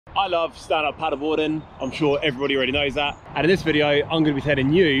I love stand-up paddleboarding. I'm sure everybody already knows that. And in this video, I'm going to be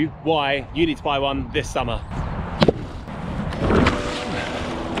telling you why you need to buy one this summer.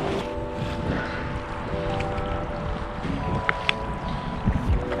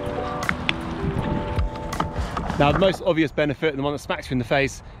 Now, the most obvious benefit, and the one that smacks you in the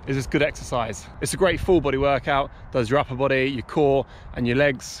face, is it's good exercise. It's a great full body workout, does your upper body, your core and your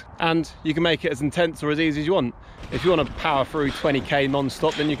legs, and you can make it as intense or as easy as you want. If you want to power through 20k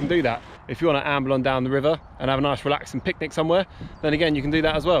non-stop, then you can do that. If you want to amble on down the river and have a nice relaxing picnic somewhere, then again, you can do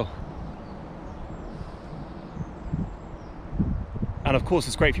that as well. And of course,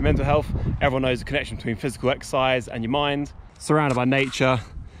 it's great for your mental health. Everyone knows the connection between physical exercise and your mind. Surrounded by nature,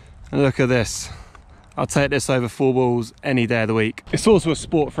 and look at this. I'll take this over 4 walls any day of the week. It's also a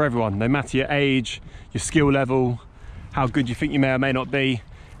sport for everyone, no matter your age, your skill level, how good you think you may or may not be.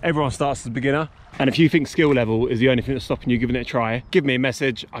 Everyone starts as a beginner. And if you think skill level is the only thing that's stopping you giving it a try, give me a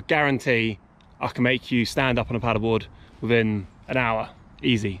message. I guarantee I can make you stand up on a paddleboard within an hour,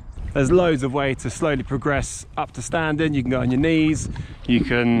 easy. There's loads of ways to slowly progress up to standing. You can go on your knees, you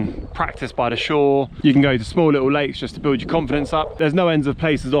can practice by the shore, you can go to small little lakes just to build your confidence up. There's no ends of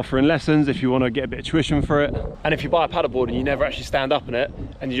places offering lessons if you want to get a bit of tuition for it. And if you buy a paddleboard and you never actually stand up on it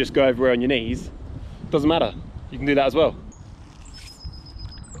and you just go everywhere on your knees, doesn't matter, you can do that as well.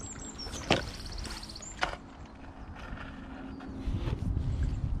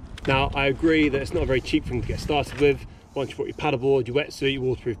 Now, I agree that it's not a very cheap thing to get started with. Once you've got your paddleboard, your wetsuit, your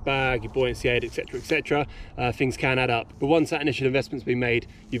waterproof bag, your buoyancy aid, etc, things can add up. But once that initial investment's been made,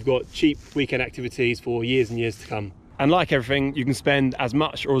 you've got cheap weekend activities for years and years to come. And like everything, you can spend as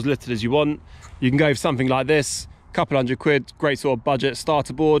much or as little as you want. You can go for something like this, a couple £100, great sort of budget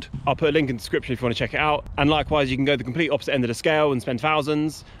starter board. I'll put a link in the description if you want to check it out. And likewise, you can go the complete opposite end of the scale and spend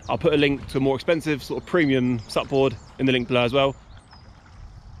thousands. I'll put a link to a more expensive sort of premium SUP board in the link below as well.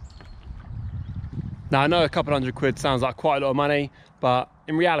 Now, I know a couple £100 sounds like quite a lot of money, but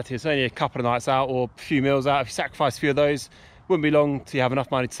in reality, it's only a couple of nights out or a few meals out. If you sacrifice a few of those, it wouldn't be long till you have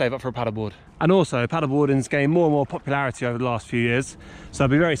enough money to save up for a paddleboard. And also, paddleboarding's gained more and more popularity over the last few years. So I'd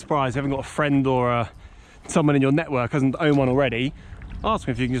be very surprised if you haven't got a friend or someone in your network hasn't owned one already. Ask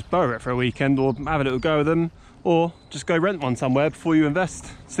them if you can just borrow it for a weekend or have a little go with them, or just go rent one somewhere before you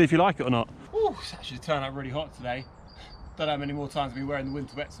invest, see if you like it or not. Ooh, it's actually turned out really hot today. Don't know how many more times I've been wearing the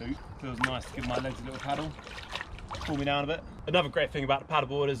winter wetsuit. Feels nice to give my legs a little paddle, cool me down a bit. Another great thing about the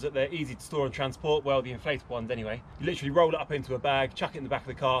paddleboard is that they're easy to store and transport, well, the inflatable ones anyway. You literally roll it up into a bag, chuck it in the back of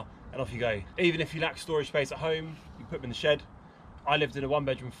the car, and off you go. Even if you lack storage space at home, you put them in the shed. I lived in a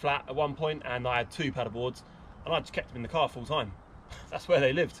 1-bedroom flat at one point, and I had 2 paddleboards, and I just kept them in the car full time. That's where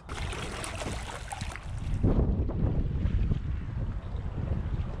they lived.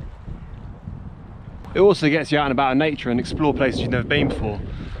 It also gets you out and about in nature and explore places you've never been before.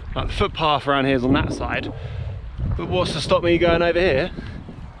 Like the footpath around here is on that side, but what's to stop me going over here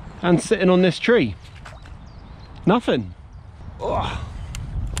and sitting on this tree? Nothing. Oh.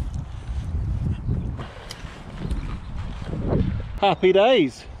 Happy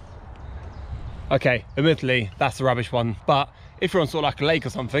days. Okay, admittedly, that's a rubbish one, but if you're on sort of like a lake or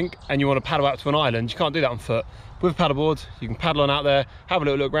something and you want to paddle out to an island, you can't do that on foot. With a paddleboard, you can paddle on out there, have a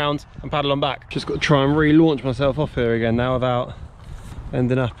little look around and paddle on back. Just got to try and relaunch myself off here again now without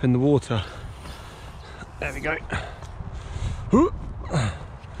ending up in the water. There we go.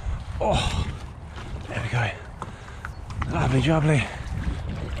 Oh, there we go. Lovely jubbly.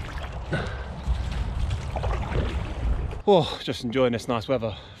 Oh, just enjoying this nice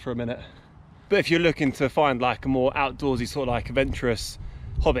weather for a minute. But if you're looking to find like a more outdoorsy sort of like adventurous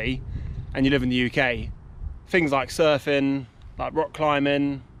hobby and you live in the UK, things like surfing, like rock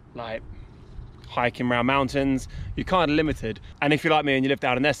climbing, like hiking around mountains, you're kind of limited. And if you're like me and you live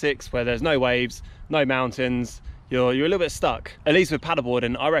down in Essex where there's no waves, no mountains, you're a little bit stuck. At least with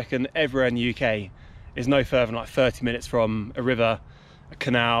paddleboarding, I reckon everywhere in the UK is no further than like 30 minutes from a river, a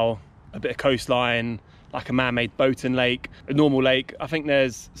canal, a bit of coastline, like a man-made boat and lake, a normal lake. I think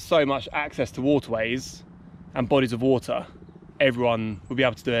there's so much access to waterways and bodies of water. Everyone will be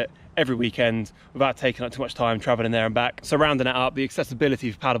able to do it every weekend without taking up too much time traveling there and back. So rounding it up, the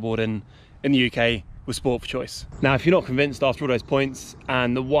accessibility for paddleboarding in the UK was sport for choice. Now, if you're not convinced after all those points,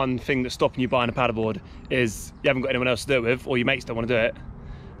 and the one thing that's stopping you buying a paddleboard is you haven't got anyone else to do it with, or your mates don't want to do it,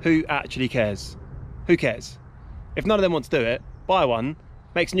 who actually cares? Who cares? If none of them want to do it, buy one,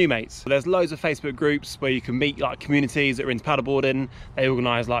 make new mates. There's loads of Facebook groups where you can meet like communities that are into paddleboarding. They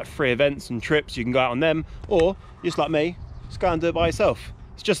organise like free events and trips, you can go out on them, or just like me, just go and do it by yourself.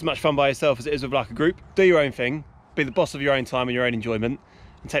 It's just as much fun by yourself as it is with like a group. Do your own thing, be the boss of your own time and your own enjoyment,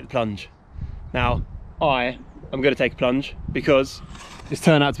 and take the plunge. Now, I am going to take a plunge because It's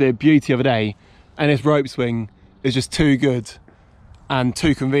turned out to be a beauty of a day, and this rope swing is just too good and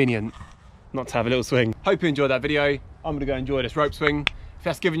too convenient not to have a little swing. Hope you enjoyed that video. I'm gonna go enjoy this rope swing. If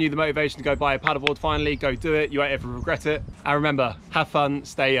that's given you the motivation to go buy a paddleboard finally, go do it. You won't ever regret it. And remember, have fun,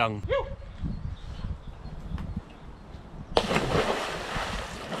 stay young.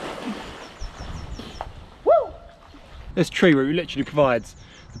 This tree route literally provides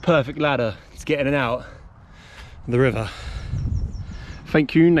the perfect ladder to get in and out of the river.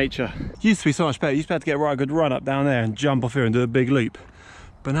 Thank you, nature. It used to be so much better. You used to be able to get a right good run up down there and jump off here and do a big loop.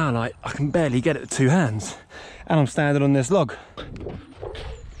 But now, like, I can barely get it with 2 hands. And I'm standing on this log.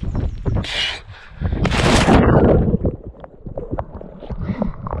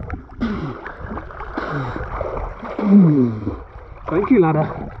 Thank you,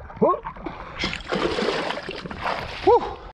 ladder.